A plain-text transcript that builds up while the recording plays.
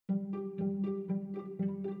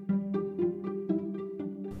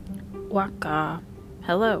Waka.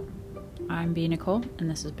 Hello, I'm B. Nicole,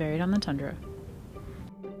 and this is Buried on the Tundra.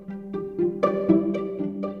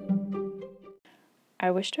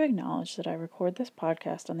 I wish to acknowledge that I record this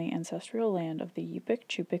podcast on the ancestral land of the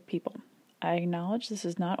Yupik-Chupik people. I acknowledge this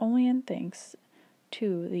is not only in thanks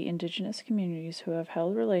to the indigenous communities who have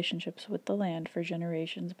held relationships with the land for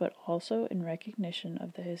generations, but also in recognition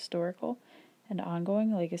of the historical and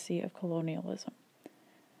ongoing legacy of colonialism.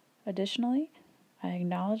 Additionally, I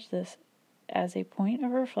acknowledge this as a point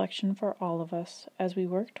of reflection for all of us as we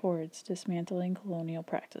work towards dismantling colonial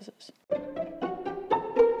practices.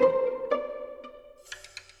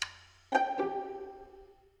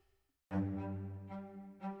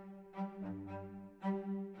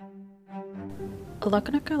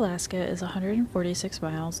 Alakanuk, Alaska is 146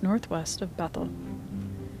 miles northwest of Bethel.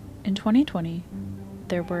 In 2020,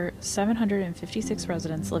 there were 756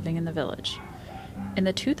 residents living in the village. In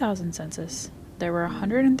the 2000 census, there were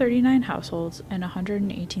 139 households and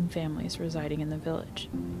 118 families residing in the village.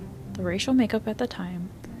 The racial makeup at the time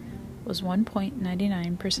was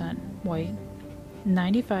 1.99% white,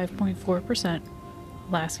 95.4%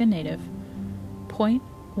 Alaskan Native,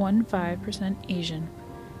 0.15% Asian,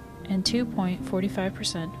 and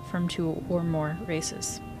 2.45% from two or more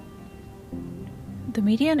races. The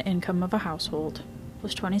median income of a household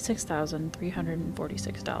was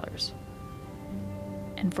 $26,346.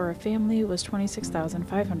 And for a family was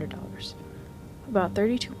 $26,500. About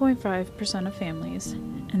 32.5% of families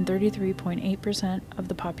and 33.8% of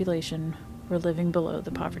the population were living below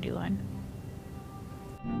the poverty line.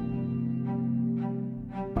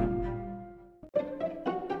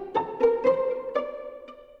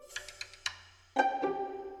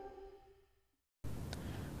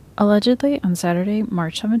 Allegedly on Saturday,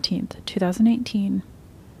 March 17th, 2018,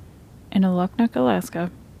 in Alakanuk,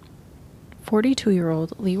 Alaska,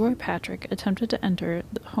 42-year-old Leroy Patrick attempted to enter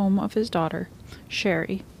the home of his daughter,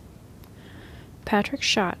 Sherry. Patrick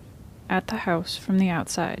shot at the house from the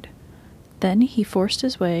outside. Then he forced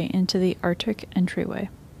his way into the Arctic entryway.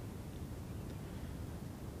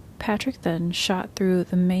 Patrick then shot through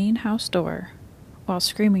the main house door while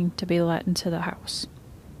screaming to be let into the house.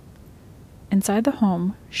 Inside the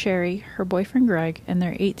home, Sherry, her boyfriend Greg, and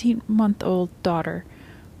their 18-month-old daughter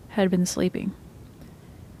had been sleeping.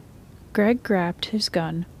 Greg grabbed his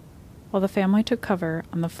gun while the family took cover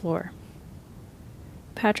on the floor.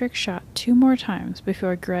 Patrick shot 2 more times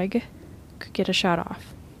before Greg could get a shot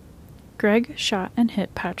off. Greg shot and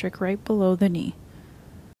hit Patrick right below the knee.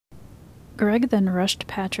 Greg then rushed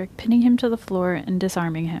Patrick, pinning him to the floor and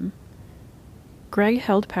disarming him. Greg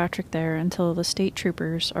held Patrick there until the state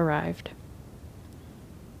troopers arrived.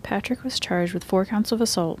 Patrick was charged with 4 counts of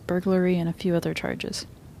assault, burglary, and a few other charges.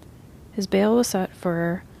 His bail was set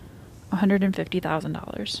for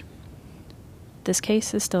 $150,000. This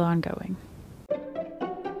case is still ongoing.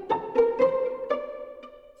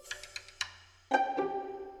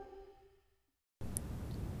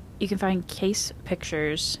 You can find case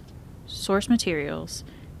pictures, source materials,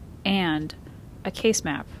 and a case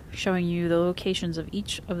map showing you the locations of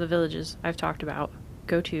each of the villages I've talked about.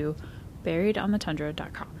 Go to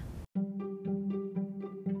buriedonthetundra.com.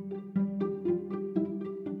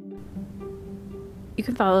 You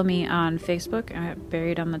can follow me on Facebook at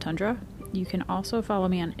Buried on the Tundra. You can also follow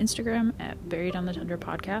me on Instagram at Buried on the Tundra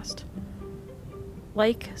Podcast.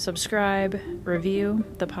 Like, subscribe, review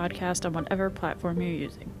the podcast on whatever platform you're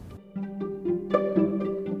using.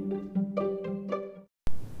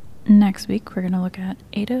 Next week, we're going to look at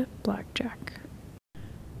Ada Blackjack.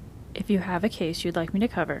 If you have a case you'd like me to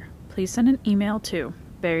cover, please send an email to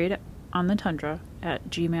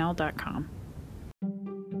buriedonthetundra@gmail.com.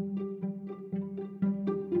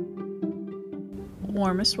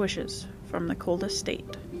 Warmest wishes from the coldest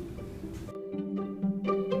state.